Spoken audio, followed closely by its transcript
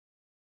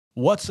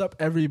What's up,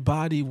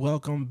 everybody?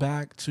 Welcome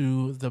back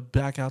to the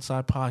Back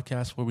Outside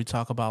podcast where we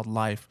talk about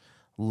life,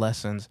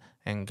 lessons,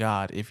 and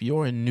God. If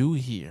you're new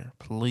here,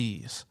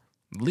 please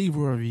leave a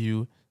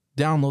review,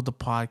 download the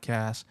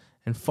podcast,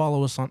 and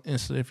follow us on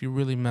Insta if you're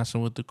really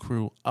messing with the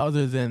crew.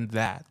 Other than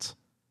that,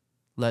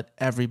 let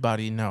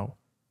everybody know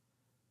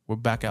we're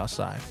back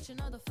outside.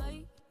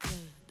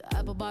 The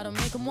apple bottom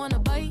make 'em wanna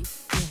bite.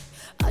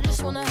 I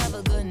just wanna have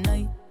a good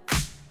night.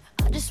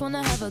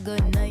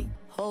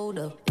 Hold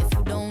up, if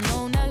you don't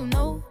know, now you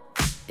know.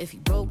 If you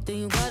broke, then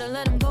you gotta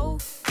let him go.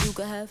 You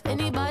could have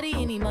anybody,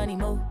 any money,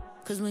 mo.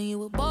 Cause when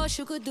you a boss,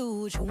 you could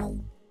do what you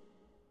want.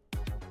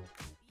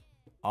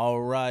 All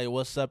right,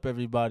 what's up,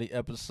 everybody?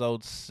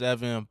 Episode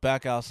 7,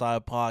 Back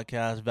Outside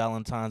podcast,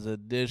 Valentine's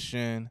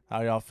edition.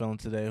 How y'all feeling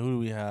today? Who do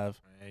we have?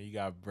 Man, you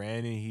got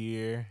Brandon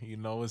here. You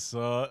know what's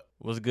up.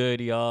 What's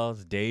good, y'all?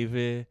 It's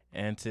David.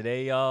 And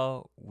today,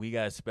 y'all, we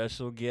got a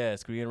special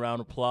guest. Can we get a round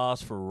of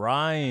applause for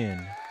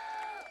Ryan?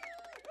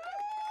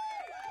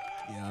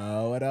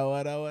 Yo, what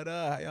up?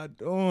 How y'all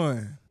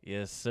doing?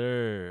 Yes,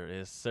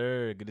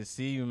 sir. Good to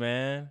see you,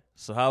 man.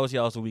 So how was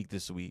y'all's week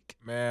this week?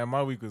 Man,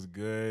 my week was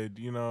good.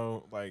 You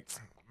know,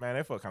 man,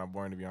 it felt kind of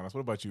boring, to be honest.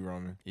 What about you,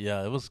 Roman?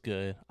 Yeah, it was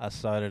good. I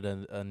started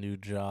a new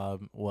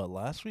job,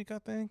 last week, I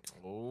think?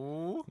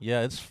 Oh.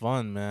 Yeah, it's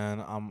fun,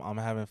 man. I'm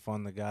having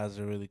fun. The guys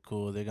are really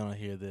cool. They're going to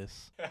hear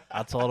this.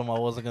 I told them I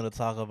wasn't going to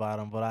talk about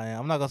them, but I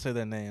am. I'm not going to say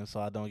their names so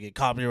I don't get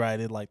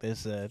copyrighted like they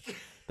said.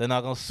 They're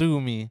not going to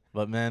sue me.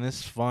 But, man,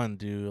 it's fun,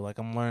 dude. Like,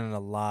 I'm learning a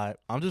lot.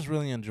 I'm just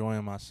really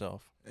enjoying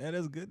myself. Yeah,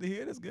 that's good to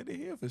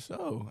hear. For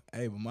sure.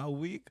 Hey, but my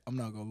week, I'm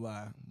not going to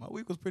lie. My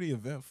week was pretty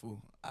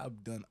eventful.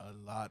 I've done a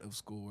lot of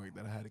schoolwork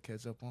that I had to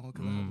catch up on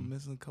because I was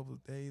missing a couple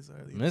of days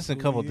early. Missing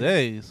a couple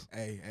days?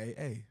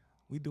 Hey.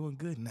 We doing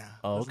good now.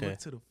 Oh, Let's okay. look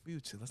to the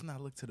future. Let's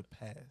not look to the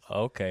past.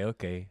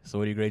 Okay. So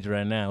what do you grade you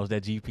right now? What's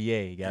that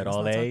GPA? You got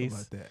all let's not A's?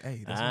 talk about that.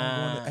 Hey, that's why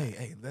I'm going to,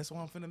 hey, that's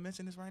why I'm finna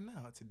mention this right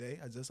now. Today,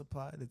 I just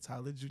applied to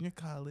Tyler Junior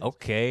College.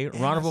 Okay,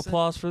 round of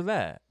applause for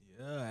that.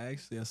 Yeah,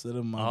 actually, I set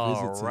up my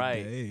All visit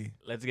right. today.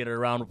 Let's get a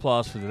round of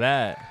applause for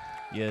that.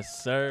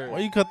 Yes, sir. Why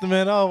you cut the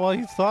man off while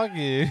he's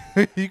talking?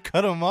 You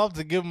cut him off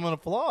to give him an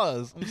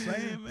applause. I'm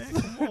saying, man,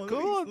 come on.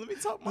 Come on. Let me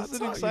talk my This is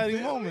talk, an you exciting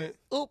feel me? moment.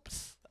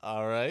 Oops.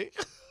 All right.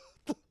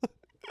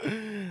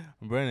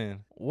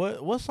 Brennan,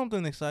 what's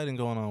something exciting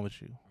going on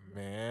with you?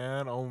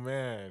 Man, oh,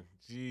 man.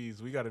 Jeez,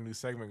 we got a new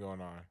segment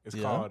going on. It's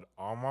Yeah? called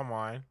On My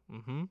Mind.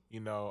 Mm-hmm. You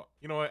know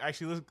what?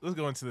 Actually, let's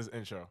go into this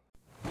intro.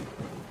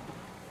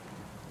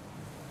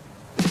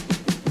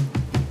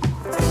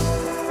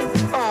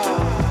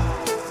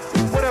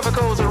 Whatever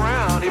goes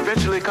around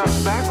eventually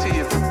comes back to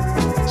you.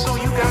 So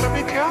you gotta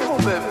be careful,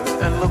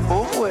 baby, and look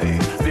both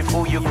ways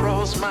before you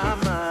cross my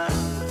mind.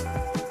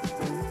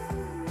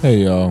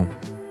 Hey y'all,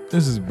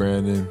 this is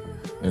Brandon,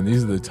 and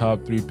these are the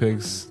top 3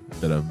 picks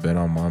that have been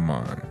on my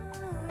mind.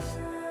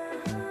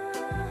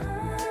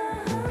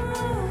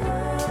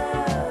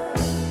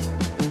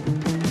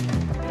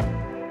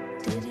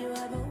 Did you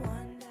ever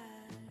wonder?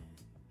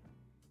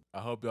 I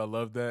hope y'all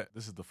love that.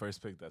 This is the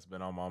first pick that's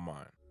been on my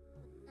mind.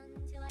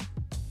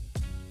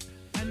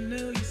 I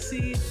know you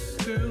see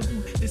it, girl.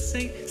 This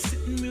ain't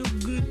sitting real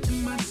good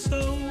in my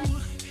soul.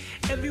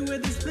 Everywhere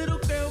this little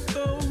girl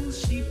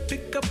goes, she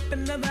pick up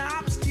another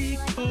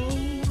obstacle.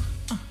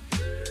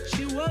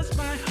 She was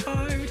my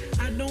heart.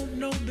 I don't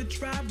know the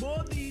tribe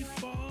or the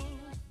fall.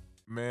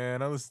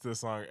 Man, I listen to this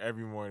song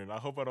every morning. I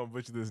hope I don't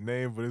butcher this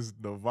name, but it's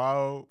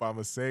Navarro by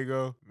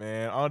Masego.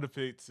 Man, on to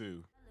pick 2.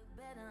 Look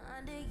better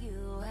under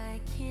you,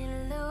 I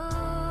can't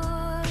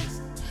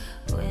lose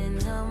when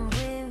I'm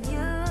with you.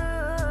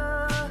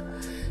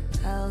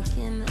 How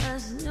can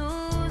us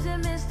snooze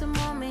and miss the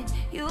moment?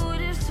 You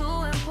just too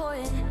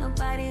important.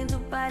 Nobody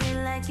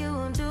like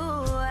you do.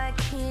 I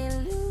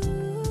can't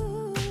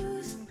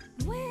lose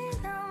when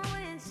I'm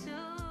with you.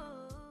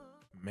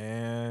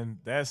 Man,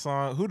 that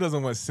song, who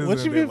doesn't want SZA What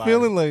in you their been life?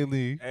 feeling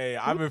lately? Hey,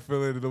 I've been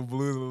feeling the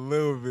blues a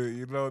little bit,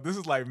 you know. This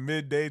is like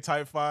midday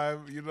type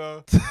 5, you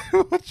know.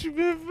 What you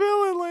been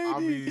feeling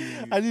lately?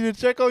 I mean- need to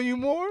check on you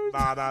more.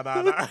 Nah.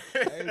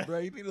 Hey, bro,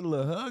 you need a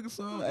little hug or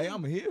something? Hey,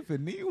 I'm here if you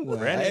need one.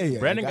 Brandon, Hey,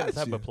 Brandon I got the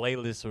type you. of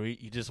playlist where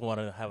you just want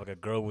to have like a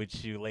girl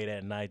with you late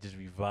at night, just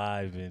be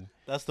vibing.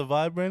 That's the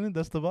vibe, Brandon?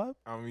 That's the vibe?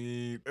 I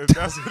mean,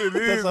 that's what it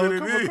is. That's how what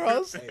it it come is.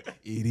 across?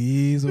 It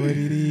is what it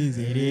is.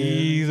 It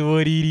is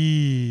what it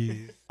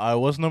is. All right,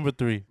 what's number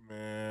 3?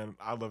 Man,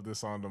 I love this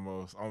song the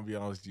most. I'm gonna be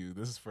honest with you.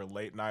 This is for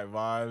late night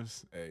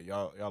vibes. Hey,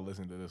 y'all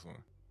listen to this one.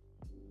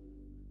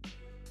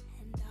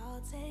 And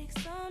I'll take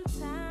some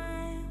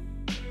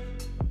time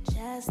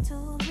just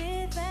to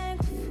be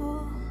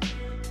thankful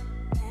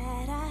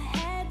that I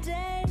had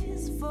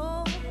days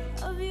full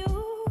of you.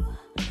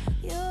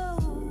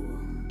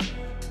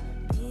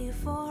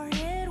 Before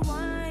it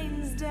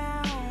winds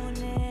down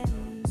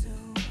into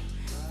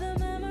the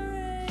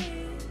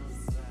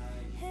memories,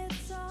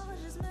 it's all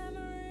just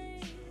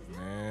memories.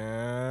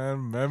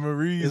 Man,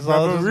 memories. It's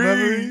all just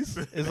memories.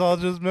 It's all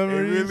just It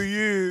memories. really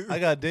is. I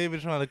got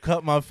David trying to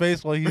cut my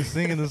face while he's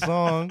singing the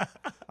song.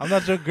 I'm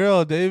not your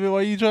girl, David. Why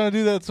are you trying to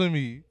do that to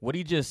me? What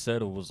he just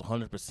said was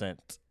 100%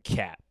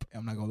 cap.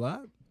 I'm not gonna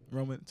lie.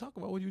 Roman, talk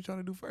about what you trying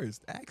to do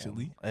first.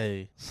 Actually,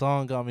 Hey,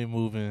 song got me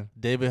moving.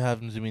 David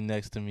happens to be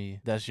next to me.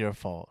 That's your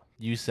fault.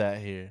 You sat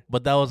here.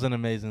 But that was an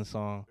amazing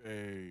song.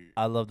 Hey,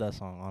 I love that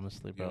song,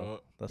 honestly, bro. yo,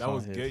 that song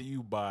was hits. "Get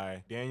You"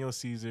 by Daniel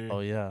Caesar. Oh,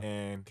 yeah.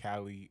 and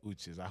Callie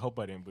Uchis. I hope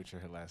I didn't butcher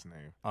her last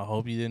name. I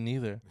hope you didn't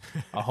either.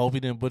 I hope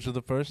you didn't butcher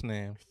the first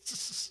name.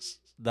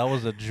 That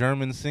was a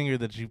German singer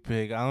that you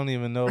picked. I don't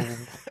even know.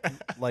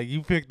 Like,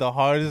 you picked the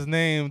hardest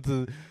name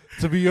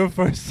to be your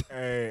first.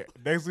 Hey,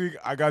 next week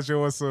I got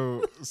you on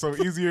some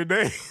easier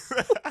days.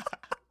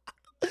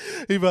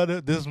 He about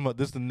to, this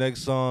the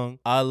next song,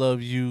 "I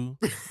Love You"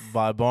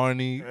 by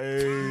Barney.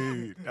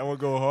 Hey, that one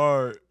go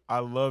hard. I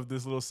love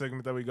this little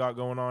segment that we got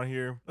going on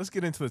here. Let's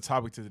get into the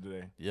topic to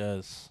today.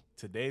 Yes.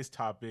 Today's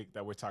topic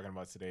that we're talking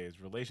about today is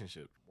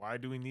relationships. Why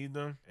do we need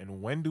them,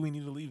 and when do we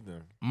need to leave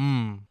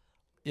them?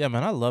 Yeah,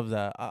 man, I love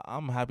that.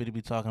 I'm happy to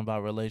be talking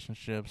about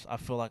relationships. I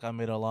feel like I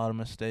made a lot of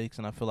mistakes,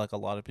 and I feel like a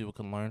lot of people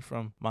can learn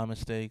from my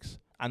mistakes.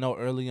 I know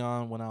early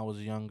on when I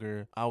was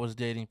younger, I was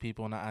dating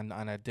people, and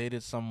I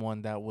dated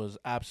someone that was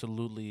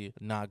absolutely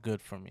not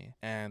good for me.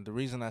 And the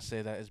reason I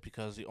say that is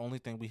because the only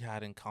thing we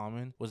had in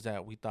common was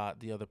that we thought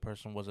the other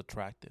person was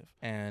attractive.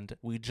 And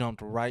we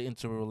jumped right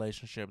into a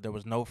relationship. There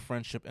was no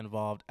friendship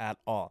involved at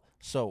all.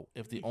 So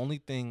if the only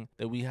thing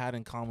that we had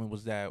in common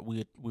was that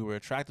we were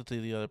attracted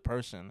to the other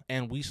person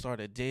and we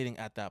started dating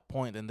at that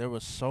point, then there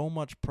was so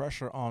much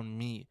pressure on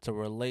me to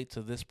relate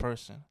to this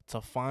person, to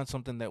find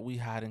something that we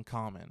had in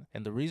common.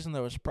 And the reason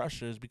there was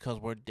pressure is because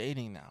we're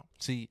dating now.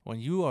 See,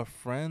 when you are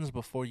friends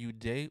before you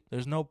date,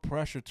 there's no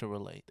pressure to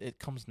relate. It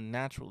comes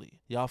naturally.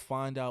 Y'all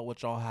find out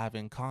what y'all have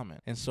in common.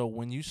 And so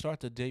when you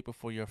start to date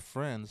before you're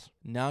friends,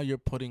 now you're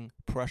putting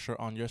pressure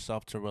on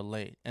yourself to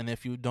relate. And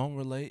if you don't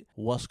relate,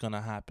 what's going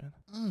to happen?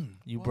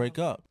 You break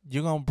up.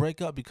 You're going to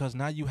break up because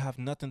now you have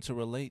nothing to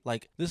relate.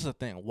 Like, this is the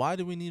thing. Why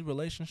do we need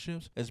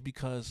relationships? It's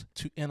because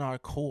in our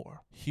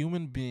core,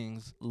 human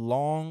beings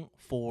long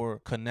for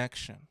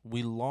connection.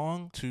 We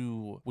long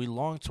to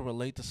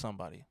relate to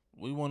somebody.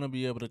 We want to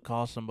be able to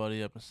call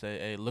somebody up and say,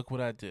 hey, look what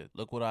I did.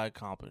 Look what I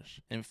accomplished.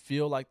 And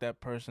feel like that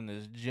person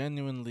is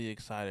genuinely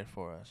excited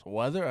for us.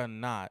 Whether or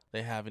not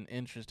they have an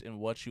interest in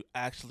what you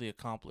actually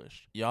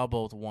accomplished, y'all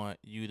both want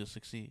you to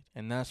succeed.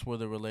 And that's where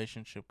the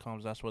relationship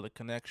comes. That's where the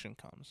connection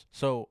comes.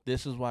 So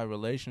this is why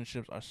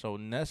relationships are so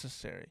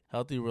necessary.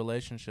 Healthy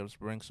relationships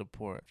bring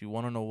support. If you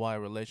want to know why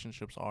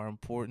relationships are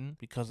important,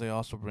 because they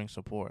also bring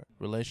support.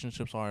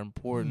 Relationships are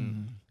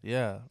important.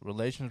 Yeah,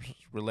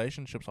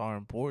 relationships are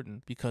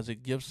important because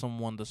it gives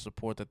someone the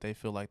support that they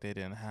feel like they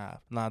didn't have.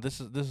 Now, this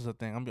is the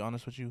thing. I'm gonna be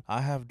honest with you. I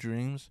have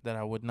dreams that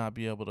I would not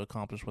be able to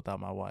accomplish without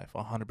my wife,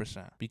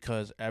 100%.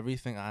 Because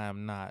everything I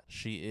am not,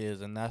 she is,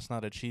 and that's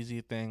not a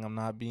cheesy thing. I'm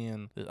not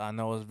being. I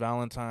know it's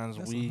Valentine's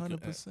week.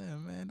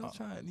 100%, man. Don't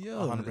try it.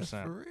 Yo, 100%. that's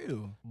for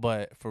real.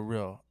 But for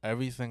real,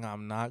 everything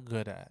I'm not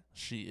good at,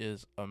 she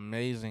is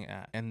amazing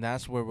at. And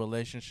that's where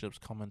relationships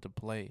come into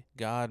play.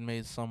 God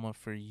made someone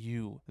for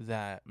you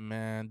that,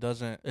 man,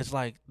 it's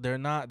like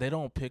they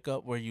don't pick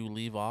up where you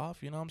leave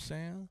off, you know what I'm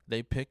saying?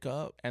 They pick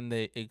up and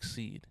they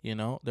exceed, you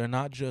know? They're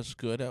not just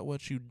good at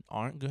what you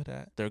aren't good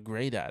at, they're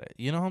great at it.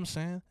 You know what I'm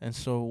saying? And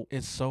so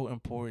it's so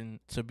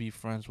important to be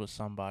friends with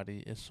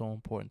somebody. It's so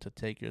important to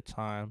take your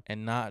time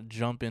and not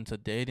jump into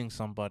dating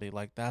somebody.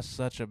 Like, that's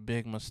such a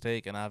big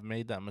mistake, and I've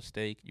made that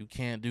mistake. You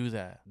can't do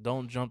that.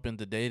 Don't jump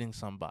into dating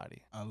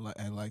somebody. I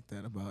like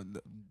that about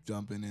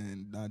jumping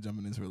in, not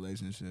jumping into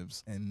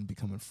relationships and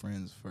becoming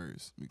friends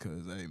first.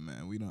 Because, hey,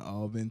 man, we done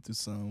all been through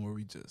some where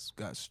we just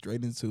got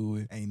straight into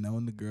it, ain't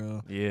known the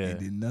girl, ain't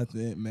did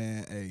nothing,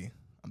 man. Hey,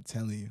 I'm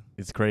telling you.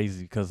 It's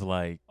crazy because,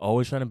 like,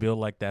 always trying to build,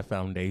 like, that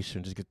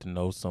foundation, just get to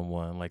know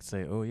someone. Like,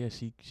 say, oh, yeah,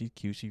 she's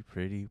cute, she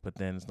pretty. But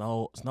then it's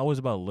not always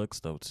about looks,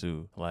 though,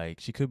 too. Like,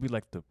 she could be,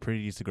 like, the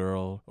prettiest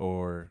girl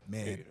or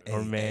man.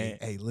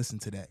 Hey, listen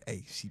to that.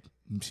 Hey,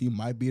 she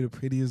might be the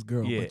prettiest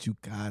girl, Yeah. but you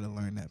gotta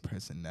learn that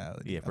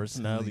personality. Yeah, I'm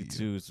personality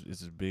telling you. too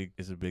is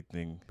a big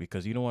thing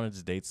because you don't want to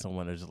just date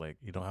someone that's like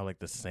you don't have like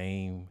the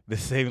same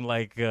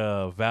like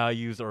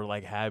values or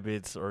like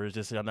habits or it's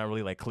just you're not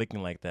really like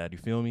clicking like that. You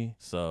feel me?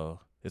 So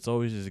it's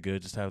always just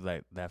good just to have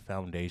like that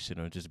foundation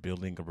of just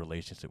building a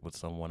relationship with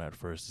someone at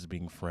first, just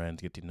being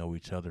friends, get to know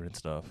each other and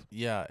stuff.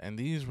 Yeah, and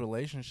these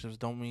relationships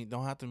don't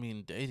have to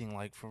mean dating,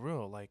 like, for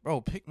real. Like,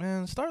 bro,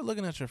 start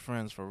looking at your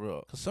friends for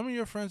real. Because some of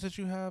your friends that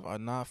you have are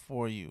not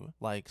for you.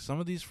 Like, some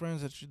of these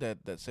friends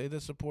that say they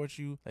support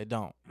you, they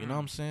don't. You know what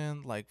I'm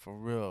saying? Like, for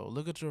real.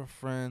 Look at your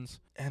friends.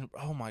 And,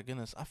 oh my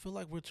goodness, I feel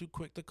like we're too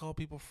quick to call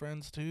people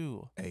friends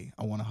too. Hey,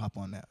 I want to hop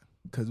on that.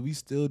 Because we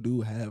still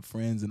do have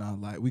friends in our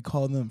life. We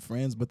call them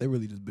friends, but they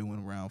really just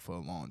been around for a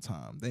long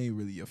time. They ain't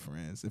really your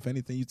friends. If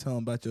anything, you tell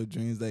them about your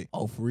dreams,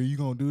 for real, you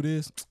gonna do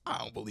this? I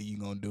don't believe you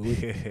gonna do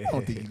it. I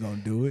don't think you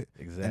gonna do it.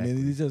 Exactly. And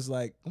then it's just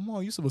like, come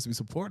on, you supposed to be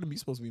supporting me. You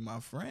supposed to be my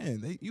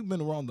friend. You've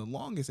been around the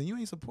longest, and you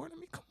ain't supporting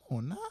me? Come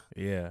on, nah.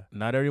 Yeah.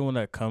 Not everyone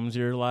that comes to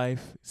your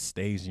life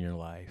stays in your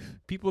life.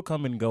 People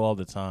come and go all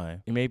the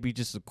time. It may be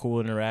just a cool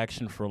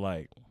interaction for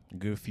like a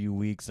good few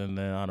weeks, and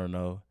then I don't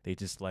know, they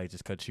just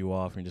cut you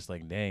off, and just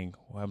like, dang,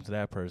 what happened to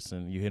that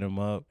person? You hit them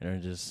up,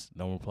 and they just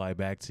don't reply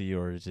back to you,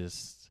 or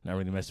just not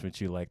really messing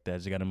with you like that.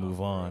 Just gotta move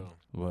for on. real.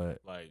 But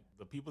Like,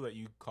 the people that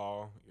you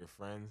call your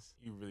friends,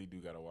 you really do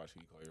got to watch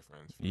who you call your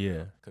friends.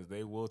 yeah, Because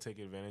they will take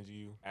advantage of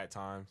you at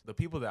times. The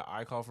people that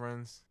I call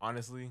friends,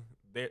 honestly,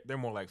 they're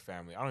more like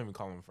family. I don't even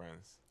call them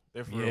friends.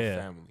 They're for real Yeah.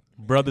 family.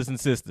 brothers and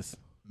sisters.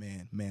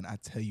 Man, I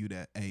tell you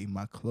that. Hey,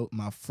 my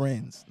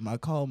friends, I'm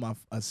not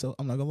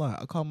gonna lie,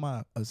 I call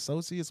my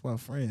associates my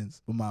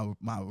friends, but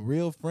my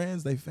real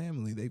friends, they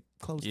family, they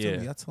close Yeah. to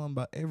me. I tell them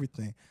about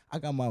everything. I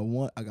got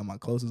my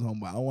closest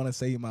homeboy. I don't want to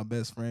say my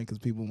best friend because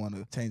people want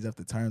to change up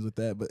the terms with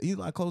that, but he's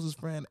my closest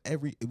friend.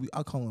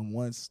 I call him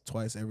once,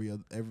 twice, every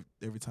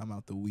time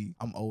out the week.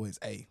 I'm always,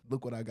 hey,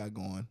 look what I got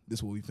going. This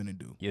is what we finna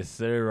do. Yes,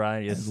 sir,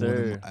 Ryan. Yes,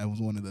 sir. I was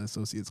one of the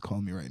associates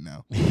calling me right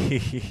now.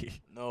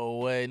 No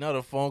way.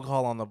 Another phone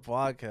call on the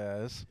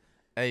podcast.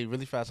 Hey,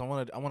 really fast. I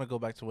want to go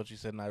back to what you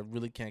said, and I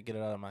really can't get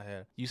it out of my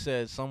head. You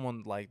said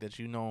someone like that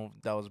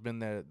that was been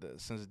there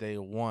since day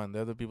one.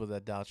 They're the people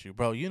that doubt you,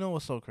 bro. You know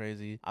what's so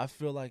crazy? I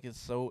feel like it's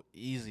so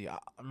easy.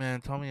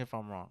 Man, tell me if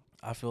I'm wrong.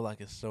 I feel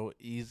like it's so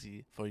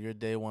easy for your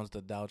day ones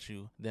to doubt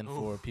you than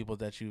for people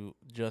that you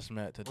just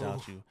met to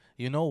doubt you.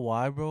 You know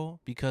why, bro?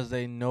 Because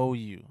they know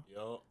you.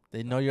 Yo.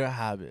 They know your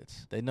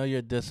habits. They know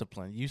your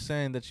discipline. You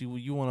saying that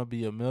you want to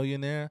be a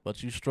millionaire,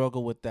 but you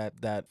struggle with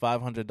that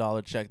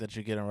 $500 check that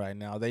you're getting right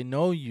now. They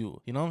know you.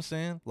 You know what I'm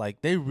saying?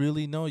 Like, they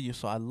really know you.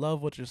 So I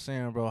love what you're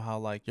saying, bro, how,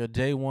 like, your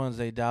day ones,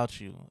 they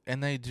doubt you.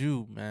 And they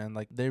do, man.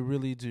 Like, they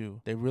really do.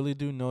 They really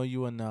do know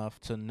you enough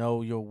to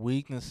know your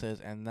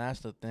weaknesses. And that's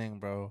the thing,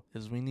 bro,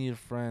 is we need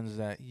friends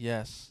that,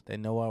 yes, they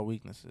know our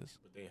weaknesses.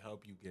 But they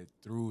help you get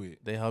through it.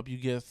 They help you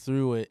get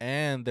through it,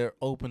 and they're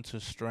open to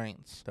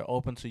strengths. They're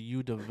open to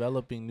you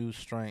developing new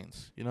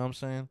strengths. You know what I'm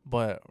saying?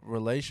 But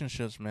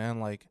relationships, man,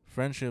 like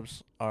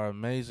friendships are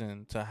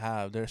amazing to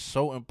have. They're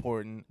so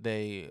important.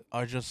 They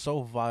are just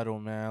so vital,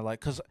 man. Like,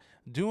 cause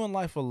doing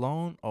life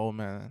alone, oh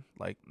man,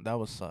 like that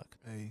would suck.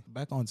 Hey,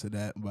 back onto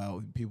that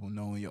about people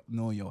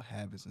knowing your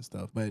habits and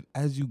stuff. But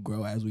as you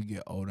grow, as we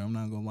get older, I'm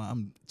not gonna lie,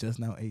 I'm just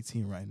now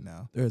 18 right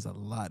now. There's a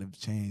lot of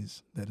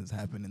change that has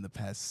happened in the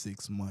past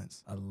 6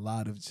 months. A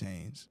lot of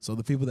change. So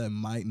the people that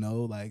might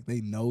know, like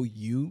they know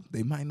you,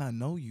 they might not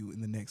know you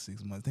in the next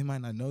 6 months. They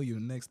might not know you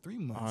in the next 3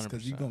 months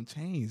because you're 100%. gonna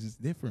change. It's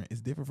different.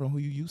 It's different from who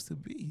you used to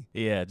be.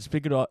 Yeah, just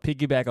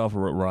piggyback off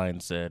of what Ryan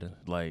said.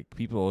 Like,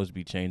 people always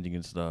be changing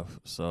and stuff.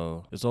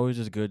 So it's always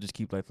just good. Just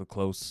keep like the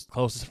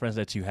closest friends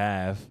that you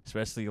have.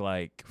 Especially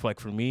like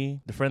for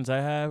me, the friends I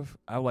have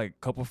like a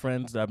couple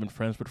friends that I've been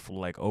friends with for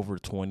like over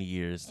 20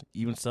 years.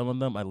 Even some of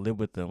them I live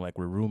with them, like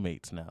we're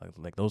roommates now.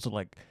 Like those are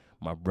like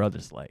my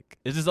brothers. Like,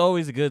 it's just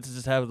always good to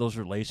just have those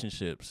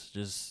relationships.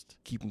 Just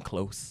keep them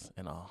close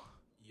and all.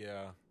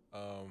 Yeah.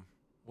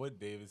 What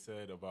David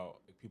said about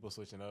people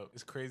switching up,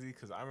 it's crazy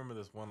because I remember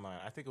this one line.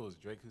 I think it was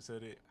Drake who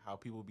said it, how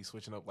people be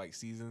switching up like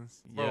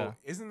seasons. Bro, Yeah.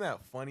 isn't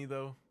that funny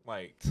though?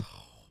 Like,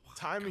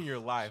 time in your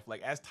life,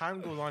 like as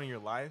time goes on in your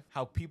life,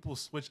 how people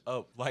switch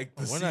up like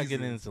the We're not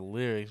getting seasons. into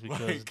lyrics because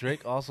Like-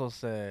 Drake also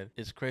said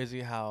it's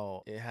crazy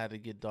how it had to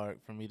get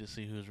dark for me to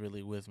see who's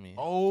really with me.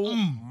 Oh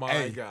my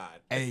Hey, God.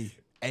 Hey,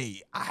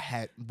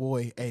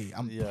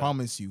 I'm Yeah.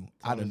 promise you,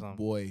 Tell I me done, something.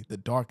 boy, the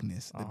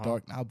darkness, Uh-huh.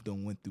 I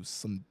done went through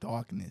some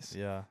darkness.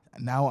 Yeah.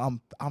 Now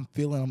I'm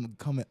feeling I'm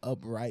coming up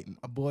right.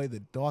 Boy,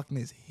 the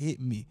darkness hit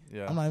me.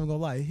 Yeah. I'm not even gonna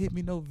lie, it hit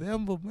me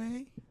November,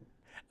 man.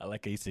 I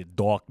like how you said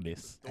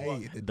darkness.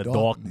 Hey, The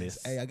darkness.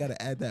 Hey, I gotta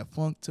add that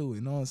funk to it.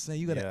 You know what I'm saying?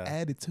 You gotta Yeah.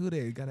 add it to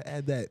there. You gotta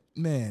add that,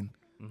 man.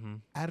 Mm-hmm.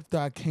 After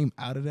I came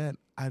out of that,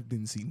 I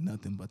didn't see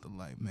nothing but the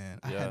light, man.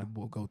 I Yeah. had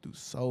to go through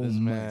so This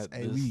man, much.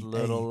 Hey, this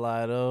little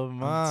light of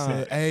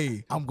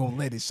mine. I'm gonna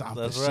let it shine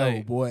That's for sure,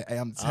 right. boy. Hey,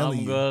 I'm telling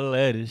I'm you. gonna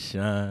let it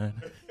shine.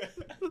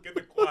 Get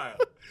the choir.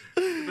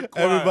 Get the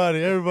choir.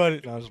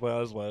 Everybody. No, I was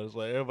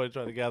playing. Everybody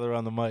trying to gather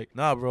around the mic.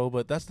 Nah, bro,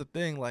 but that's the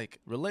thing. Like,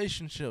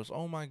 relationships.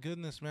 Oh, my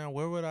goodness, man.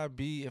 Where would I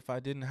be if I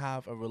didn't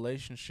have a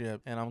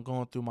relationship and I'm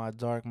going through my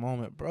dark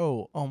moment?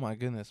 Bro, oh, my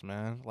goodness,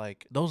 man.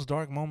 Like, those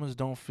dark moments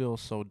don't feel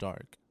so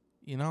dark.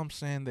 You know what I'm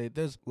saying?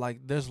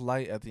 There's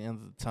light at the end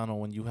of the tunnel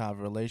when you have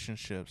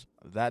relationships.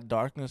 That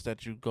darkness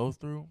that you go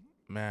through,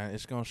 man,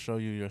 it's going to show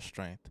you your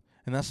strength.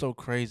 And that's so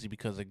crazy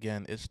because,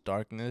 again, it's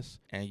darkness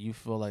and you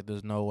feel like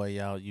there's no way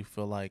out. You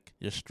feel like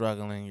you're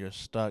struggling, you're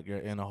stuck, you're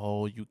in a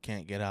hole, you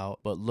can't get out.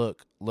 But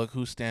look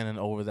who's standing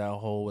over that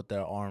hole with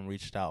their arm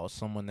reached out.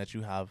 Someone that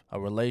you have a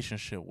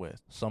relationship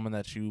with, someone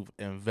that you've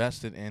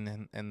invested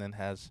in and then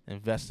has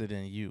invested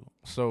in you.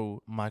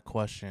 So my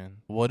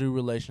question, what do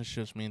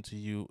relationships mean to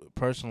you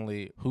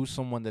personally? Who's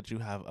someone that you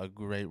have a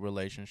great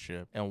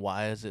relationship and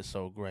why is it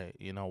so great?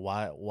 You know,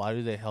 why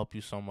do they help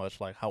you so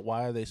much? Like,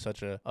 why are they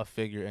such a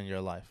figure in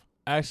your life?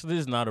 Actually,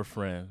 this is not a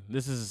friend.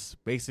 This is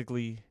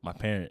basically my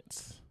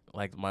parents.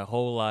 Like, my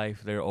whole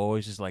life, they're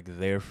always just like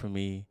there for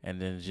me, and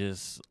then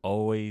just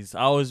always.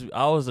 I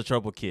was a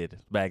trouble kid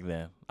back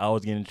then. I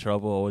was getting in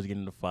trouble, always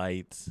getting into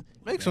fights.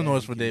 Make some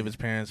noise for David's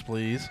parents,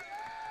 please.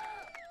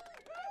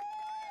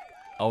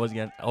 always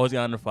get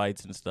into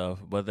fights and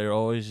stuff, but they're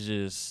always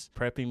just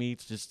prepping me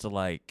just to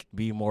like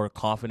be a more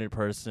confident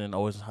person.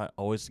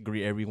 Always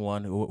greet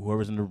everyone,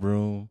 whoever's in the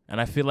room.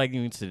 And I feel like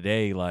even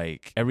today,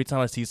 like every time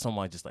I see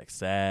someone just like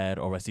sad,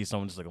 or I see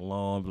someone just like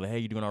alone, be like, hey,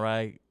 you doing all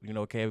right? You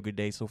know, okay, have a good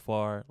day so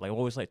far. Like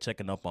always like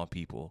checking up on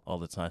people all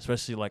the time,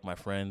 especially like my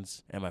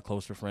friends and my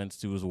closer friends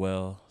too as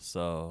well.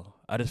 So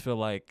I just feel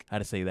like I had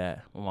to say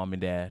that, my mom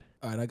and dad.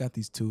 All right, I got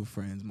these two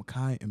friends,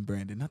 Makai and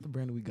Brandon. Not the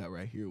Brandon we got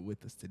right here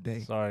with us today.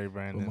 Sorry, But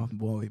Brandon. my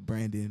boy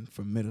Brandon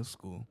from middle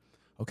school.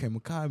 Okay,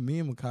 me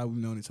and Makai,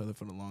 we've known each other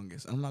for the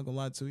longest. I'm not gonna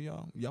lie to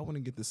y'all. Y'all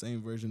wouldn't get the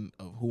same version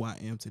of who I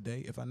am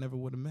today if I never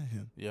would have met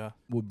him. Yeah.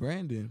 With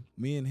Brandon,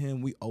 me and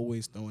him, we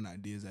always throwing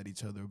ideas at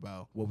each other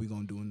about what we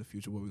gonna do in the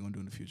future,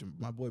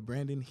 My boy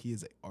Brandon, he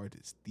is an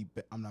artist.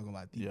 I'm not gonna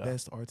lie, the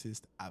best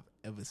artist I've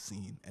ever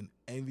seen. And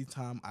every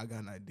time I got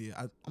an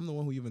idea, I'm the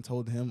one who even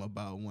told him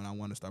about when I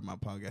want to start my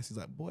podcast. He's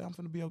like, boy, I'm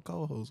finna be your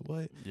co-host.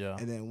 What? Yeah.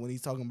 And then when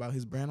he's talking about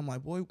his brand, I'm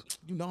like, boy,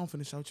 you know I'm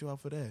finna shout you out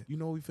for that. You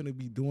know we finna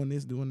be doing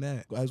this, doing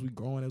that. As we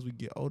growing, as we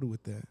get older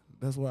with that.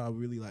 That's why I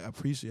really like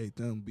appreciate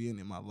them being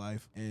in my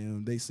life.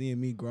 And they seeing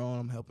me growing,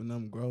 I'm helping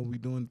them grow. We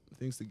doing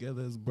things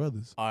together as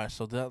brothers. All right,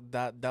 so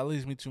that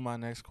leads me to my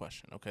next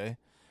question, okay?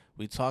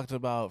 We talked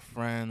about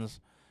friends,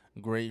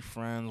 great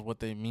friends, what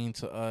they mean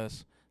to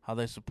us, how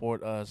they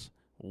support us.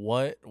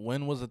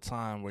 When was a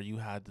time where you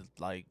had to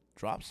like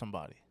drop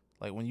somebody?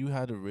 Like when you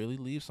had to really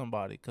leave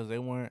somebody because they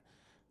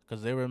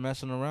were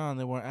messing around,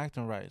 they weren't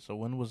acting right. So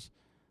when was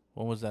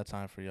that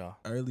time for y'all?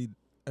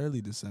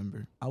 Early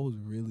December. I was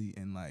really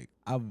in like,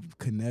 I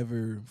could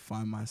never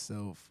find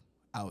myself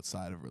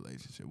outside of a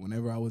relationship.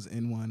 Whenever I was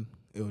in one,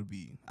 it would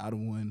be out of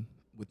one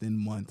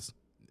within months,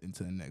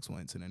 into the next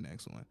one.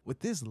 With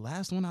this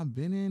last one I've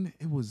been in,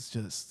 it was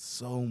just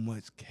so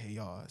much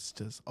chaos,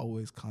 just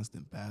always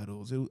constant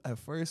battles. At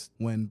first,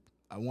 when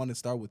I want to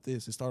start with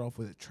this, it started off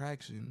with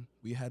attraction.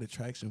 We had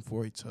attraction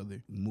for each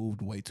other.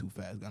 Moved way too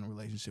fast. Got in a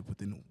relationship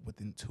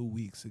within 2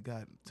 weeks. It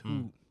got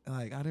too,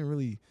 like,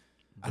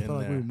 I felt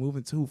like we were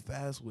moving too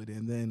fast with it,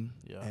 and then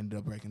ended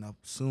up breaking up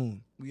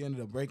soon. We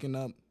ended up breaking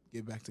up,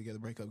 get back together,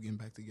 break up, getting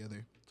back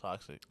together.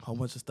 Toxic. Whole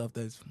bunch of stuff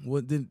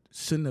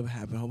shouldn't have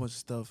happened. Whole bunch of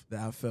stuff that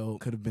I felt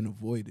could have been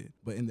avoided.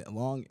 But in the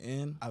long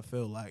end, I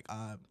feel like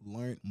I've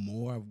learned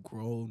more. I've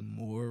grown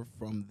more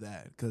from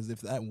that. Because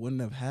if that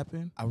wouldn't have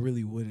happened, I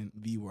really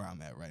wouldn't be where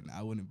I'm at right now.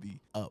 I wouldn't be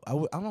up. I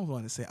don't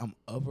want to say I'm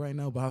up right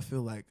now, but I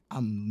feel like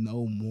I'm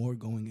no more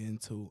going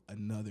into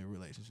another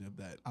relationship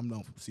that I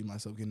don't see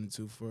myself getting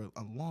into for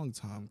a long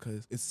time.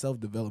 Because it's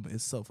self-development.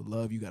 It's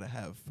self-love you got to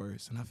have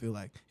first. And I feel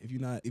like if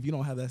you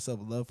don't have that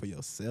self-love for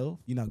yourself,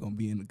 you're not going to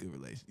be in a good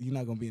relationship. You're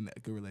not going to be in a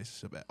good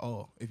relationship at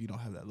all if you don't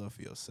have that love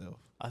for yourself.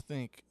 I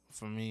think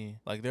for me,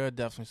 like there are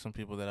definitely some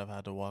people that I've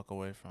had to walk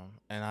away from.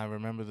 And I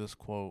remember this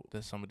quote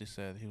that somebody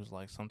said. He was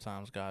like,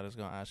 sometimes God is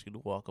going to ask you to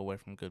walk away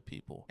from good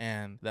people.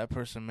 And that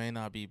person may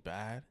not be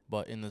bad,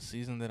 but in the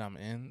season that I'm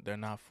in, they're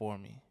not for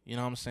me. You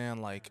know what I'm saying?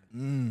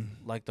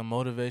 Like the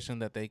motivation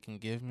that they can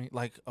give me.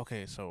 Like,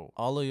 okay, so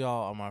all of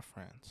y'all are my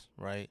friends,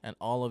 right? And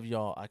all of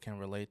y'all I can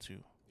relate to.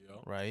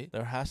 Right?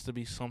 There has to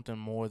be something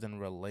more than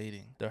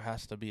relating. There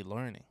has to be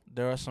learning.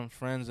 There are some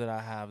friends that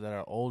I have that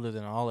are older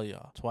than all of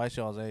y'all, twice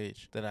y'all's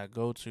age, that I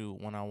go to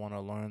when I want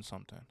to learn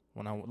something.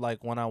 When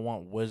I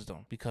want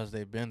wisdom because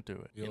they've been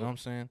through it. You know what I'm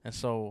saying? And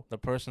so the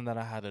person that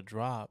I had to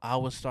drop, I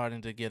was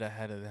starting to get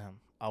ahead of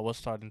them. I was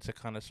starting to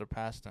kind of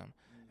surpass them.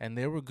 And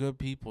they were good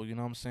people, you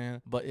know what I'm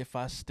saying? But if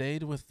I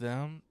stayed with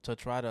them to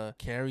try to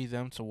carry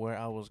them to where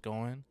I was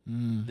going,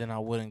 then I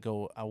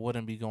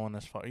wouldn't be going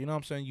as far. You know what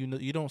I'm saying?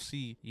 You don't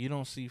see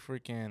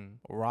freaking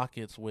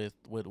rockets with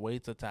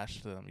weights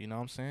attached to them. You know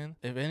what I'm saying?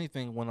 If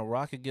anything, when a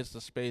rocket gets to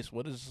space,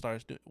 what does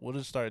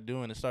it start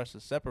doing? It starts to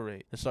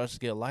separate. It starts to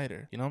get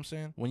lighter. You know what I'm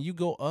saying? When you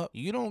go up,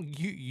 you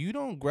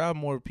don't grab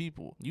more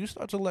people. You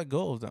start to let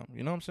go of them.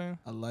 You know what I'm saying?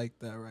 I like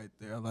that right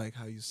there. I like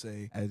how you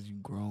say as you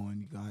grow and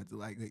you gonna have to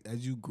like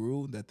as you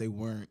grew that they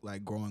weren't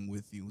like growing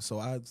with you. So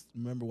I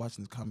remember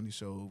watching this comedy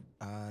show.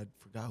 I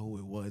forgot who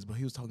it was, but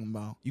he was talking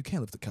about you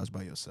can't lift the couch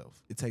by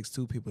yourself. It takes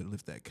two people to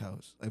lift that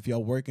couch. If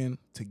y'all working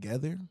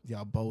together,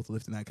 y'all both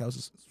lifting that couch.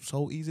 It's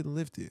so easy to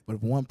lift it. But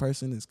if one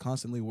person is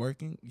constantly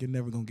working, you're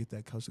never gonna get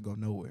that couch to go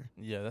nowhere.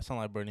 Yeah, that sounds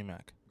like Bernie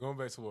Mac. Going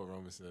back to what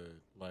Roman said,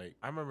 like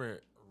I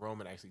remember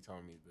Roman actually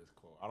telling me this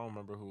quote. I don't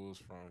remember who it was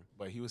from,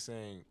 but he was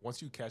saying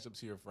once you catch up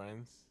to your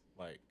friends,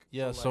 like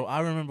so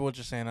I remember what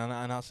you're saying, and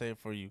I'll say it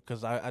for you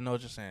because I know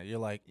what you're saying. You're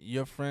like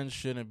your friends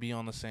shouldn't be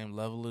on the same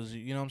level as you.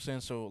 You know what I'm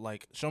saying? So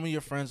like, show me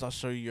your friends, I'll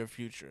show you your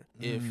future.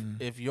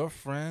 If your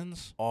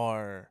friends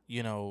are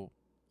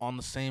on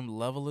the same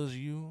level as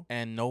you,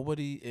 and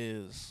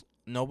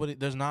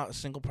there's not a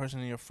single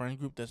person in your friend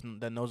group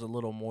that knows a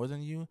little more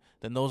than you,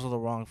 then those are the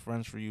wrong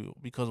friends for you.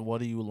 Because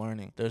what are you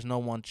learning? There's no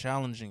one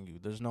challenging you.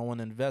 There's no one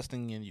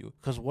investing in you.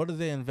 Because what are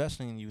they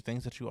investing in you?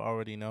 Things that you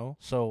already know.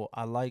 So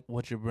I like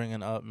what you're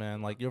bringing up,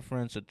 man. Like your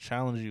friends should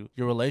challenge you.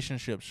 Your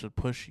relationship should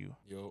push you.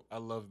 Yo, I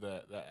love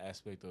that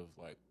aspect of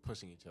like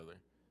pushing each other.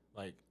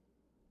 Like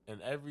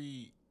in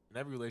every in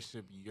every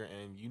relationship you're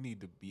in, you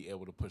need to be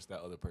able to push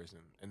that other person,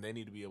 and they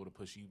need to be able to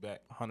push you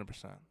back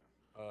 100%.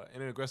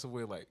 in an aggressive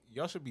way. Like,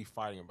 y'all should be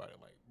fighting about it.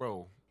 Like,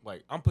 bro,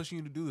 like, I'm pushing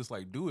you to do this.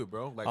 Like, do it,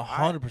 bro. Like,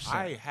 100%.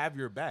 I have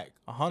your back.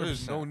 100%.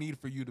 There's no need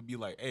for you to be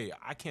like, hey,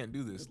 I can't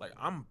do this. Like,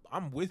 I'm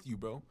with you,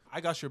 bro.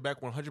 I got your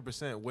back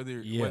 100%.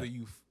 Whether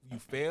you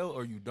fail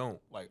or you don't.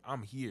 Like,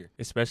 I'm here.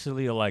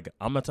 Especially like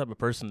I'm the type of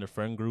person in the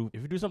friend group.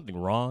 If you do something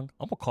wrong,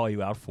 I'm gonna call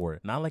you out for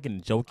it. Not like in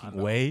a joking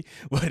way,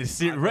 but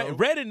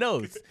Brandon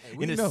knows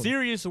in a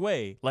serious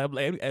way. Like,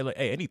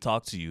 hey, I need to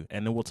talk to you,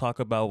 and then we'll talk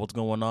about what's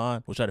going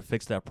on. We'll try to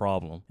fix that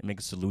problem and make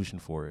a solution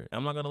for it.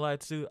 I'm not gonna lie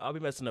too. I'll be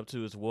messing up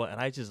too as well,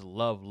 and I just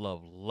love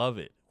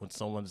it when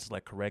someone just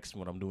like corrects me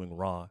when I'm doing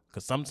wrong.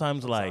 Because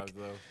sometimes like.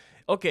 Though.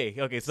 Okay.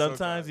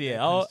 Sometimes,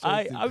 yeah.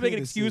 I'll make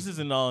excuses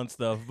and all and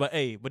stuff. But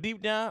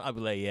deep down, I'll be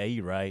like, yeah,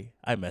 you're right.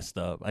 I messed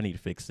up. I need to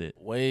fix it.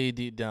 Way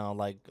deep down,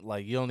 like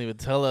you don't even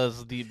tell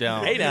us deep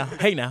down. Hey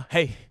now.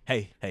 Hey.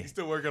 He's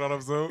still working on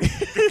himself.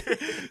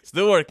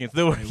 Still working.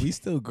 Hey, we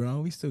still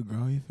grown. You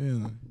feel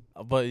me?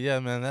 But yeah,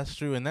 man, that's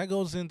true. And that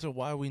goes into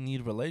why we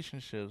need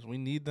relationships. We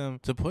need them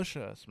to push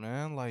us,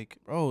 man. Like,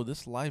 bro,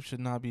 this life should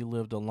not be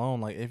lived alone.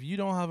 Like, if you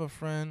don't have a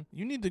friend,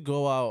 you need to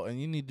go out and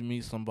you need to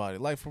meet somebody.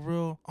 Like, for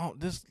real,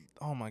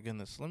 oh my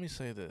goodness, let me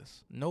say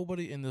this.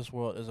 Nobody in this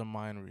world is a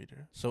mind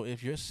reader. So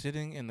if you're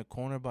sitting in the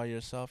corner by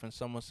yourself and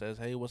someone says,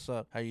 hey, what's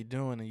up? How you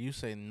doing? And you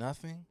say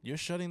nothing, you're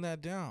shutting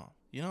that down.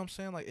 You know what I'm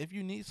saying? Like, if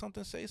you need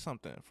something, say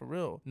something. For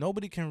real.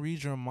 Nobody can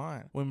read your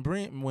mind. When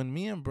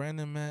me and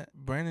Brandon met,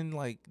 Brandon,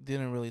 like,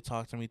 didn't really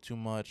talk to me too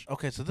much.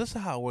 Okay, so this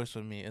is how it works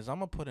with me, is I'm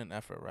going to put in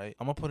effort, right?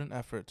 I'm going to put in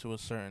effort to a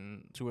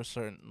certain,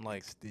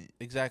 like,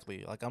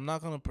 exactly. Like, I'm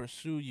not going to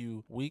pursue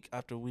you week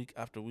after week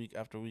after week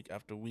after week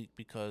after week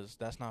because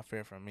that's not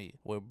fair for me.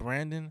 With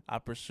Brandon, I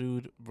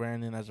pursued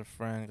Brandon as a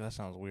friend. That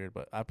sounds weird,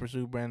 but I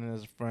pursued Brandon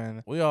as a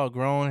friend. We all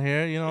grown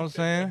here, you know what I'm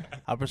saying?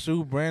 I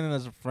pursued Brandon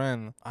as a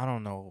friend, I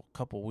don't know, a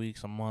couple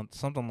weeks, a month,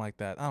 something like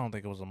that. I don't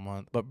think it was a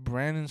month. But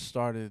Brandon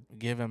started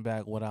giving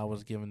back what I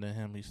was giving to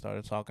him. He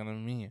started talking to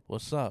me.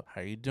 What's up?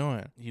 How you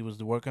doing? He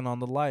was working on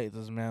the lights.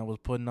 This man was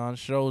putting on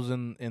shows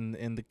in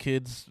the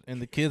kids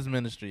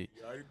ministry.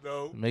 I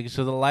know. Making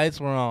sure the lights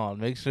were on.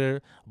 Make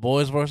sure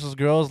boys versus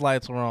girls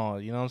lights were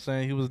on. You know what I'm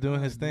saying? He was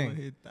doing his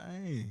thing.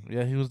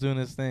 Yeah, he was doing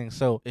his thing.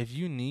 So if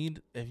you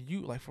need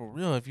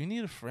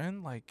a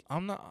friend, like,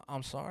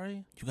 I'm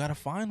sorry, you gotta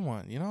find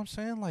one. You know what I'm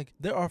saying? Like,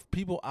 there are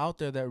people out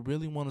there that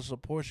really want to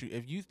support you.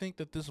 If you think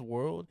that this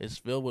world is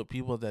filled with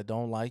people that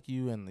don't like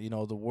you and, you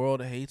know, the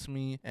world hates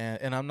me,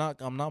 and I'm not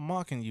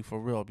mocking you for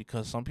real,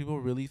 because some people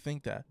really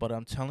think that, but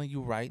I'm telling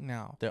you right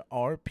now, there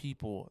are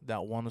people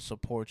that want to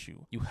support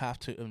you. You have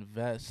to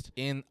invest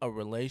in a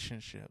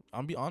relationship.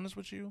 I'm be honest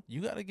with you, you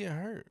got to get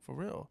hurt for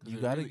real. You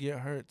got to get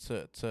hurt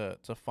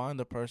to find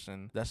the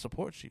person that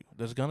supports you.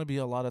 There's going to be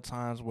a lot of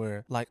times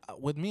where, like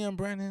with me and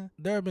Brandon,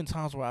 there have been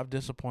times where I've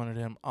disappointed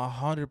him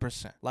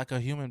 100% like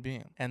a human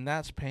being, and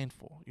that's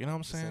painful. You know what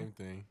I'm saying? Same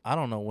thing. I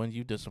don't know when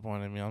you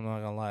disappointed me, I'm not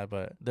gonna lie,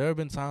 but there have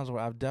been times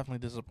where I've definitely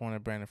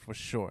disappointed Brandon for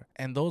sure.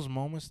 And those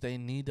moments, they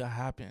need to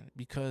happen,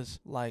 because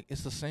like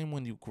it's the same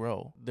when you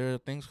grow. There are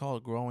things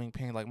called growing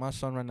pain. Like my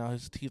son right now,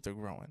 his teeth are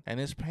growing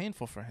and it's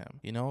painful for him.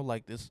 You know,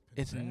 like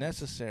it's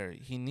necessary.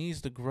 He needs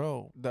to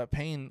grow. That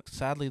pain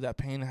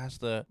has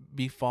to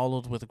be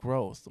followed with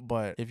growth.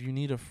 But if you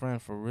need a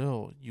friend for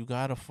real, you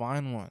gotta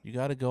find one. You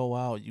gotta go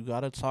out. You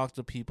gotta talk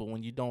to people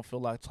when you don't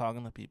feel like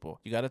talking to people.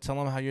 You gotta tell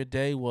them how your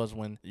day was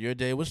when your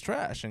day was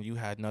trash and you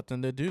had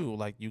nothing to do.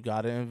 Like, you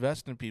gotta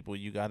invest in people.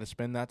 You gotta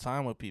spend that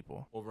time with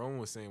people. What Roman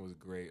was saying was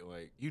great.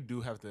 Like, you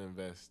do have to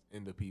invest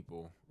in the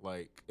people.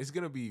 Like, it's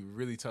gonna be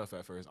really tough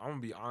at first. I'm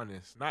gonna be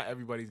honest. Not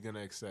everybody's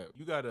gonna accept.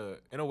 You gotta,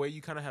 in a way,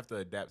 you kind of have to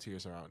adapt to your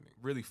surroundings.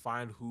 Really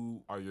find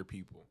who are your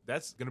people.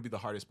 That's gonna be the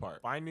hardest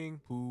part.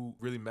 Finding who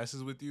really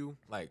messes with you,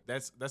 like,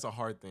 that's a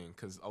hard thing,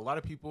 because a lot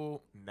of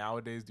people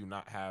nowadays do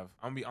not have,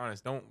 I'm gonna be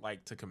honest, don't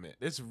like to commit.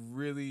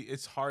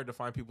 It's hard to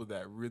find people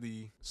that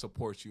really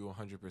support you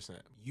 100%.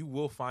 You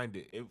will find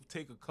it. It will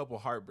take a couple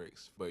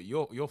heartbreaks, but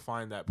you'll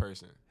find that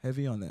person.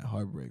 Heavy on that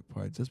heartbreak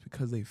part. Just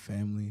because they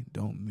family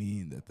don't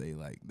mean that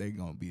they're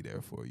gonna be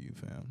there for you,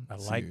 fam. I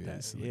like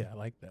that. Yeah, I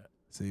like that.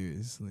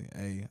 Seriously,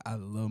 hey, I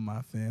love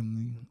my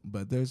family,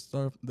 but there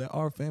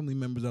are family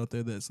members out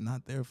there that's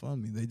not there for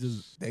me.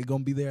 They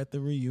gonna be there at the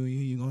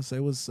reunion. You gonna say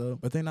what's up,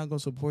 but they're not gonna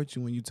support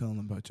you when you tell them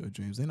about your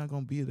dreams. They're not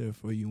gonna be there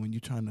for you when you're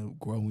trying to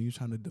grow, when you're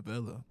trying to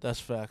develop. That's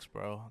facts,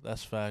 bro.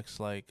 That's facts.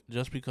 Like,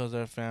 just because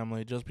they're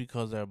family, just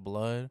because they're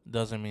blood,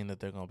 doesn't mean that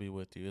they're gonna be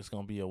with you. It's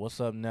gonna be a "What's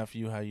up,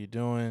 nephew? How you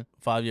doing?"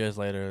 5 years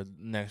later,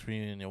 next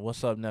reunion,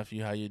 "What's up,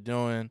 nephew? How you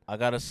doing? I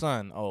got a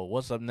son. Oh,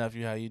 what's up,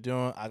 nephew? How you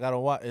doing? I got a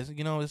wife." It's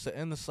the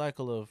end of the cycle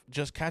cycle of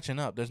just catching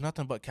up. There's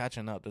nothing but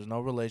catching up. There's no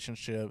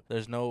relationship.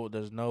 There's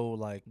no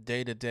like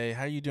day to day.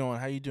 How you doing?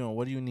 How you doing?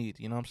 What do you need?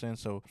 You know what I'm saying?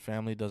 So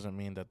family doesn't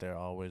mean that they're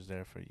always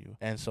there for you.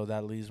 And so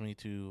that leads me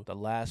to the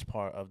last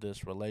part of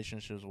this: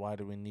 relationships. Why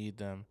do we need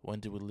them? When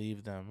do we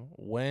leave them?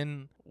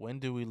 When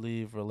do we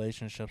leave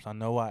relationships? I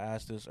know I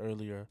asked this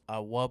earlier.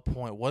 At what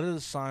point? What are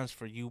the signs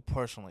for you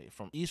personally,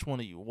 from each one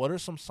of you? What are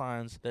some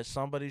signs that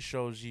somebody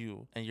shows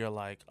you and you're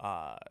like,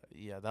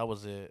 yeah, that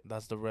was it.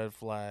 That's the red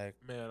flag.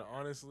 Man,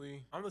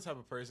 honestly, I'm the type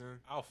of person,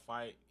 I'll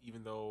fight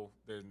even though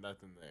there's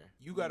nothing there.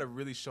 You got to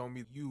really show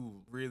me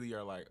you really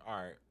are like, all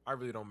right, I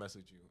really don't mess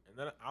with you. And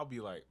then I'll be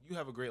like, you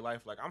have a great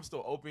life. Like, I'm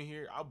still open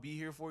here. I'll be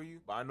here for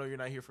you, but I know you're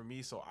not here for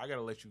me, so I got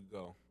to let you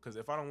go. Because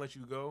if I don't let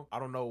you go, I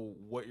don't know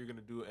what you're going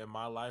to do in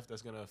my life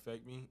that's going to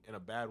affect me in a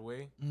bad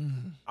way.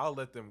 I'll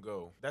let them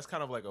go. That's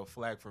kind of like a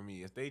flag for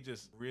me. If they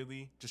just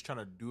really just trying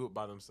to do it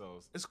by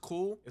themselves. It's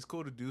cool. It's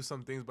cool to do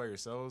some things by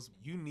yourselves.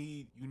 You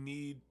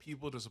need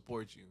people to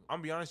support you. I'm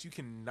gonna be honest, you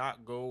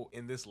cannot go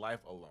in this life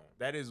alone.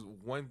 That is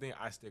one thing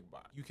I stick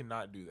by. You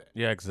cannot do that.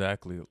 Yeah,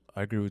 exactly.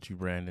 I agree with you,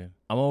 Brandon.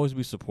 I'm always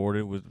be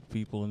supportive with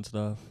people and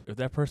stuff. If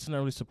that person not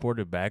really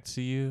supported back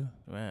to you,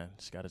 man,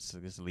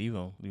 just leave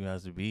them. You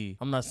has to be.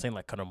 I'm not saying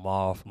like cut them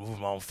off, move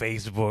them on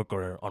Facebook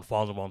or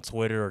unfollow them on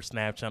Twitter or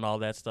Snapchat and all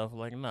that stuff.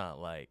 Like, nah.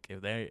 Like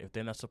if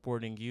they're not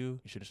supporting you,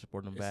 you shouldn't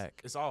support them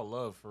back. It's all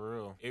love, for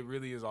real. It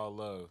really is all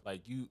love.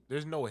 Like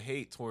there's no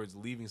hate towards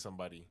leaving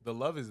somebody. The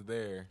love is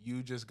there.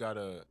 You just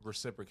gotta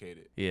reciprocate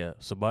it. Yeah.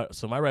 So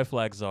my red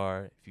flags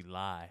are if you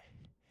lie.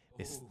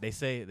 They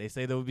say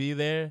they'll be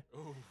there,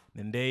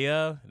 then they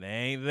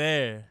ain't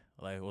there.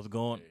 Like what's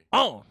going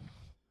on?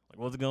 Like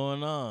what's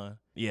going on?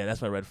 Yeah,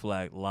 that's my red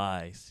flag.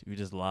 Lies. You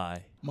just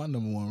lie. My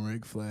number one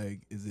red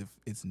flag is if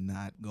it's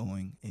not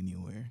going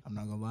anywhere. I'm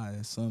not gonna lie.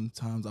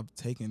 Sometimes I'm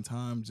taking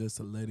time just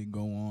to let it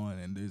go on,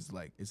 and there's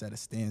like it's at a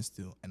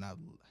standstill, and I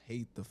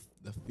hate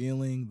the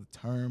feeling, the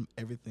term,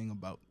 everything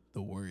about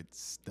the word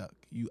stuck.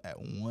 You at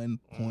one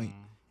point.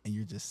 And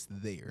you're just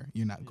there.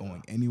 You're not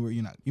going anywhere.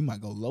 You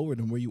might go lower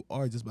than where you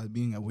are just by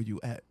being at where you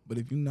at. But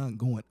if you're not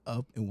going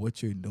up in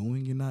what you're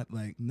doing, you're not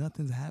like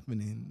nothing's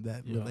happening.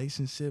 That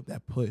relationship,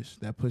 that push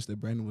that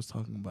Brandon was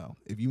talking about.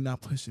 If you're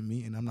not pushing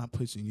me and I'm not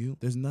pushing you,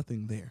 there's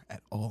nothing there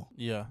at all.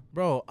 Yeah,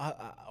 bro.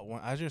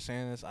 As you're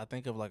saying this, I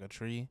think of like a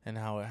tree and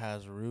how it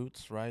has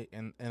roots, right?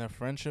 And in a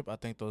friendship, I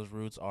think those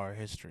roots are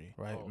history,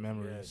 right?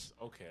 Memories. Yes.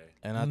 Okay.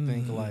 And I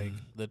think like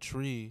the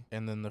tree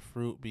and then the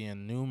fruit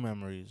being new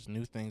memories,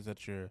 new things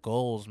that your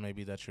goals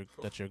maybe that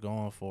you're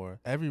going for.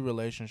 Every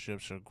relationship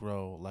should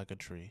grow like a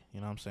tree.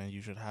 You know what I'm saying?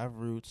 You should have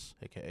roots,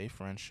 aka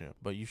friendship,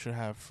 but you should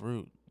have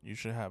fruit. You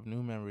should have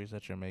new memories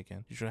that you're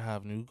making. You should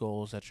have new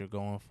goals that you're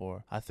going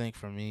for. I think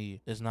for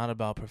me, it's not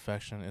about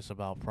perfection. It's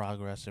about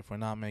progress. If we're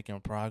not making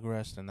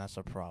progress, then that's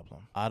a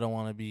problem. I don't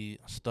want to be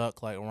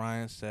stuck like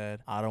Ryan said.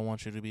 I don't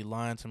want you to be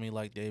lying to me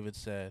like David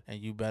said. And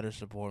you better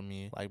support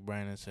me like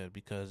Brandon said.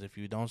 Because if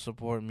you don't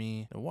support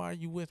me, then why are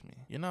you with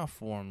me? You're not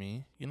for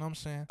me. You know what I'm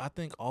saying? I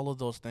think all of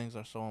those things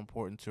are so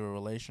important to a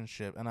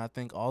relationship. And I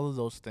think all of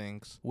those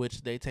things,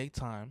 which they take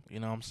time, you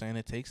know what I'm saying?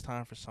 It takes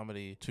time for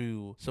somebody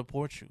to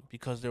support you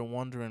because they're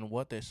wondering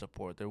what they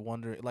support. They're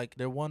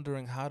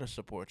wondering how to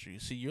support you.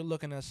 See, you're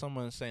looking at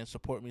someone saying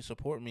support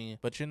me,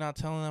 but you're not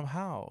telling them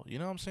how. You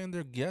know what I'm saying?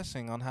 They're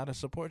guessing on how to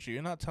support you.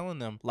 You're not telling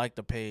them like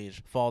the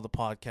page, follow the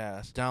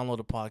podcast, download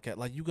the podcast.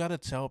 Like you got to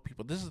tell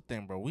people. This is the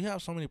thing, bro. We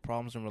have so many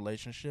problems in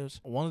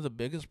relationships. One of the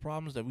biggest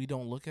problems that we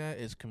don't look at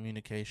is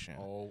communication.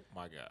 Oh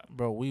my God.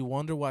 Bro, we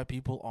wonder why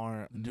people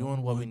aren't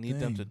doing what we need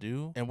them to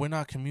do, and we're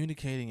not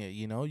communicating it,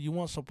 you know? You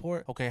want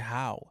support? Okay,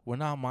 how? We're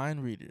not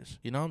mind readers.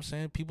 You know what I'm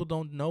saying? People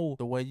don't know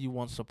the way you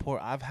want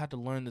support. I've had to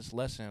learn this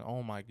lesson,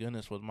 oh my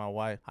goodness, with my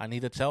wife. I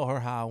need to tell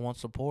her how I want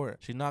support.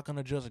 She's not going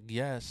to just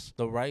guess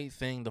the right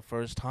thing the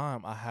first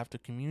time. I have to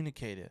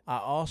communicate it. I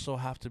also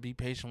have to be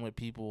patient with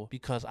people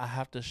because I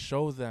have to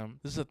show them.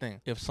 This is the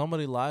thing. If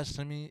somebody lies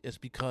to me, it's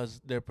because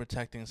they're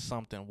protecting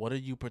something. What are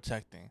you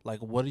protecting?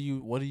 Like, what are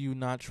you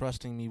not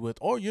trusting me with?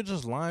 Or you're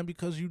just lying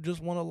because you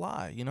just want to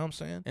lie. You know what I'm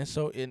saying? And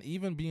so, in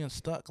even being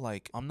stuck,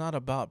 like, I'm not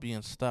about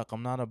being stuck.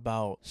 I'm not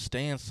about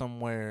staying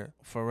somewhere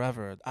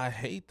forever. I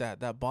hate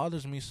that. That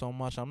bothers me so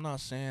much. I'm not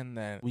saying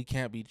that we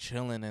can't be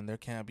chilling and there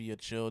can't be a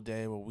chill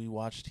day where we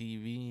watch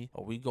TV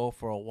or we go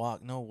for a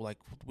walk. No, like,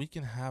 we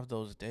can have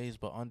those days,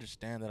 but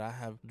understand that I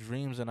have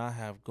dreams and I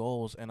have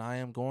goals and I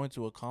am going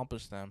to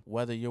accomplish them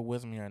whether you're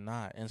with me or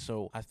not. And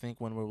so I think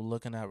when we're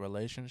looking at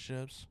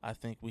relationships, I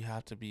think we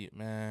have to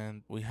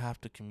we have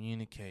to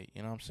communicate,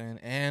 you know what I'm saying?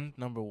 And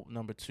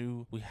number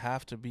two, we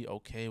have to be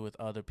okay with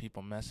other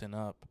people messing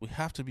up. We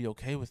have to be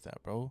okay with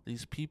that, bro.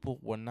 These people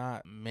were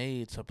not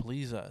made to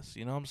please us.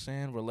 You know what I'm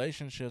saying? Relationships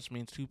relationships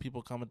means two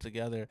people coming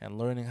together and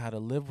learning how to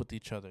live with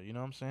each other. You know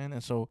what I'm saying?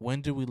 And so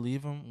when do we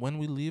leave them? When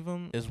we leave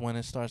them is when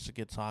it starts to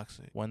get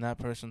toxic. When that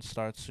person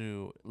starts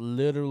to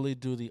literally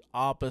do the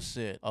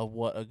opposite of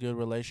what a good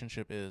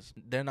relationship is.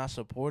 They're not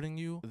supporting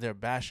you. They're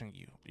bashing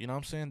you. You know what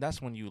I'm saying?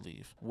 That's when you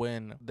leave.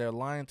 When they're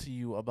lying to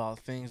you about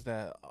things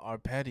that are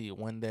petty.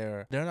 When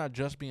they're not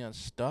just being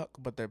stuck,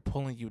 but they're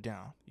pulling you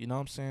down. You know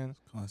what I'm saying?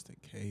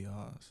 Constant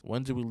chaos.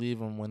 When do we leave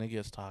them? When it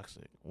gets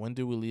toxic. When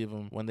do we leave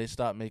them? When they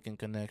stop making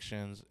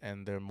connections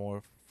and they're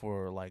more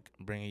for like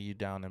bringing you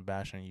down and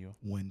bashing you.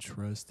 When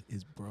trust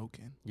is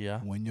broken. Yeah.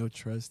 When your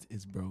trust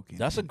is broken.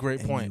 That's a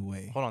great point.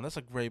 Anyway. Hold on, that's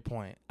a great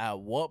point. At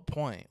what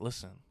point?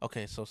 Listen.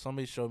 Okay, so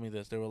somebody showed me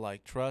this. They were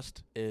like,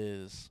 trust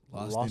is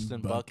lost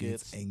in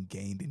buckets and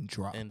gained in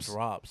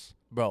drops.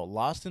 Bro,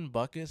 lost in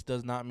buckets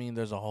does not mean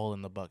there's a hole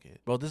in the bucket.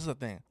 Bro, this is the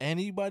thing.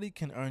 Anybody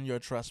can earn your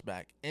trust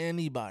back.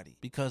 Anybody.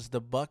 Because the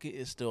bucket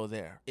is still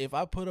there. If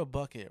I put a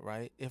bucket,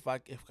 right?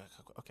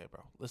 Okay,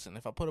 bro. Listen,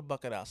 if I put a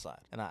bucket outside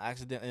and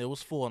it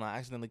was full and I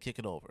accidentally kick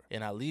it over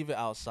and I leave it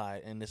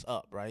outside and it's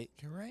up, right?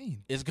 It can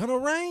rain. It's gonna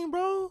rain,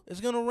 bro. It's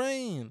gonna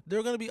rain. There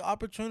are gonna be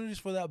opportunities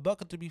for that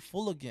bucket to be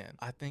full again.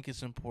 I think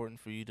it's important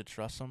for you to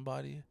trust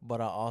somebody, but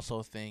I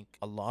also think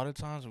a lot of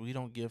times we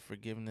don't give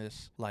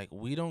forgiveness. Like,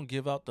 we don't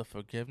give out the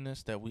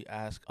forgiveness that we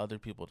ask other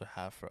people to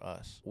have for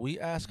us. We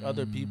ask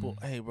other people,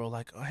 hey, bro,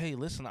 like, hey,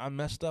 listen, I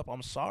messed up.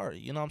 I'm sorry.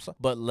 You know what I'm saying?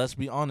 But let's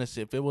be honest.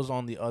 If it was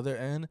on the other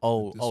end,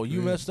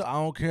 you messed up. I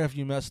don't care if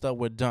you messed up.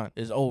 We're done.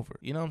 It's over.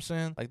 You know what I'm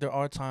saying? Like, there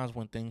are times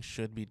when things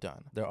should be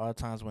done. There are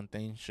times when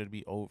things should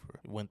be over.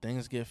 When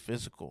things get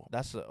physical,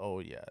 that's done.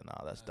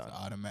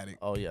 Automatic.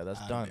 Oh, yeah,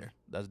 that's done.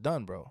 That's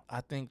done, bro. I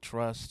think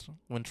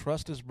when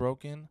trust is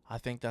broken, I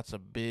think that's a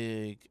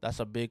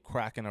big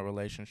crack in a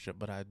relationship,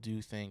 but I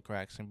do think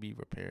cracks can be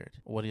repaired.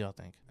 What do y'all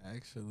think?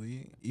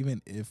 Actually,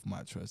 even if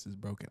my trust is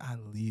broken, I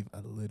leave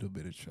a little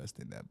bit of trust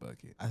in that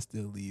bucket. I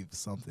still leave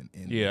something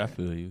in there. Yeah, I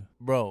feel you.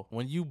 Bro,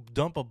 when you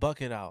dump a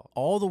bucket out,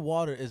 all the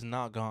water is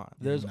not gone.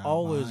 There's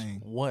always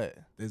what?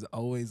 There's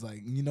always,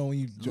 like, you know, when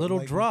you little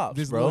drops,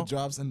 there's bro. Little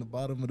drops in the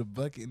bottom of the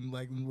bucket and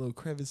like little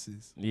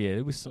crevices. Yeah,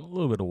 it was a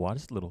little bit of water,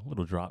 just little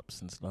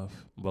drops and stuff.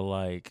 But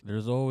like,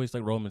 there's always,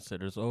 like Roman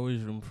said, there's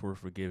always room for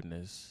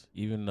forgiveness.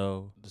 Even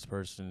though this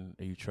person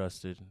that you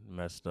trusted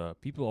messed up,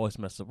 people always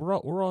mess up. We're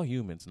all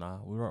humans, nah.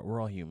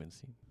 We're all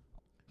humans.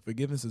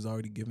 Forgiveness is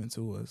already given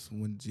to us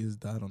when Jesus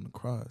died on the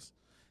cross,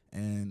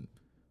 and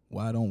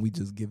why don't we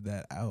just give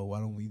that out? Why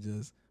don't we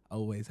just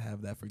always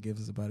have that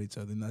forgiveness about each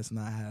other? And let's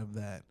not have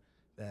that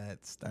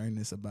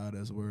sternness about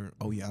us where,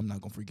 oh yeah, I'm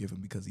not gonna forgive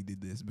him because he did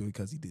this,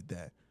 because he did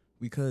that.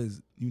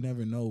 Because you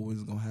never know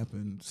what's gonna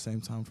happen at the same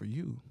time for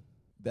you.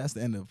 That's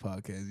the end of the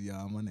podcast,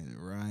 y'all. My name is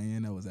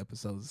Ryan. That was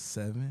episode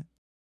 7.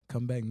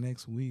 Come back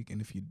next week, and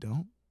if you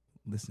don't,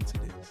 listen to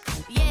this.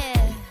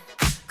 Yeah,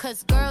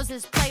 'cause girls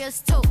is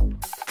players too.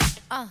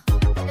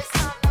 It's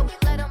time that we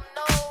let them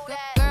know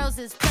that girls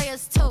is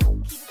players too.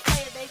 Keep it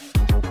playing, baby.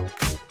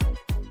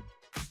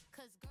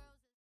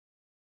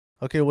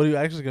 Okay, what are you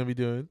actually gonna be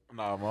doing?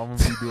 Nah, I'm gonna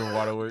be doing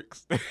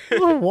waterworks.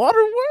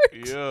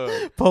 Waterworks?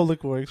 Yeah.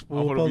 Public works.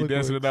 I'm gonna be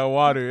dancing in that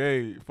water.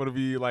 Hey, gonna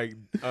be like,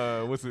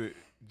 what's it?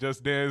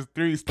 Just Dance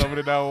 3, stomping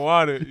in that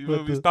water. You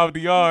feel me? Stomp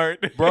the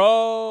yard.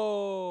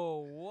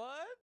 Bro,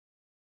 what?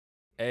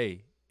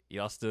 Hey,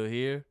 y'all still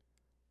here?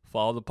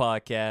 Follow the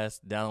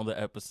podcast, download the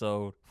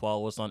episode,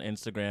 follow us on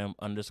Instagram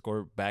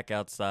 _back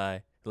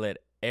outside. Let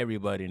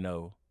everybody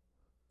know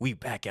we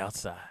back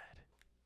outside.